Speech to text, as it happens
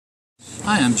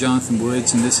Hi, I'm Jonathan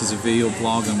Woods, and this is a video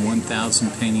blog on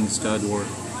 1000paintings.org.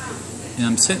 And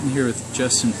I'm sitting here with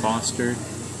Justin Foster,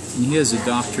 and he has a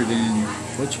doctorate in,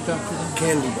 what's your doctorate in?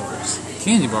 Candy bars.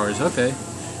 Candy bars, okay.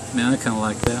 Man, I kind of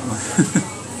like that one.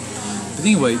 But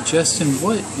anyway, Justin,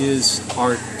 what is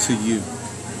art to you?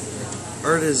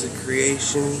 Art is a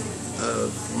creation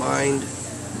of mind,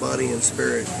 body, and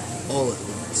spirit all at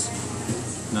once.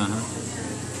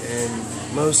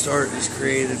 And most art is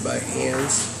created by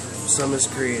hands. Some is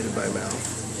created by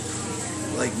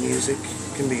mouth. Like music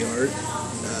can be art,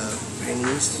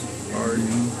 paintings, art.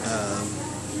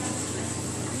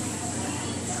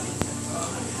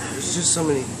 There's just so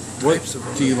many types of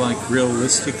art. Do you like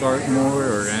realistic art more,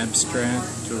 or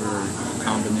abstract, or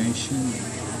combination?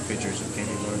 Pictures of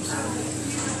candy bars.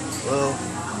 Well,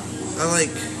 I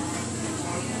like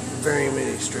very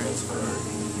many strands of art.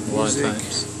 A lot of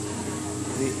types.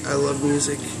 I love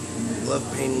music, love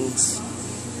paintings.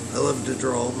 I love to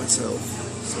draw myself.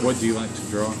 So what do you like to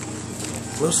draw?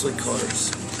 Mostly cars.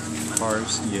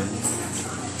 Cars, yeah.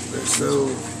 They're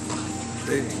so,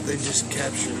 they just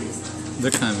capture me. They're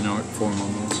kind of an art form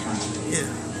almost, right? Yeah.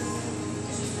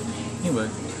 Anyway,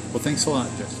 well, thanks a lot,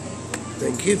 Justin.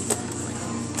 Thank you.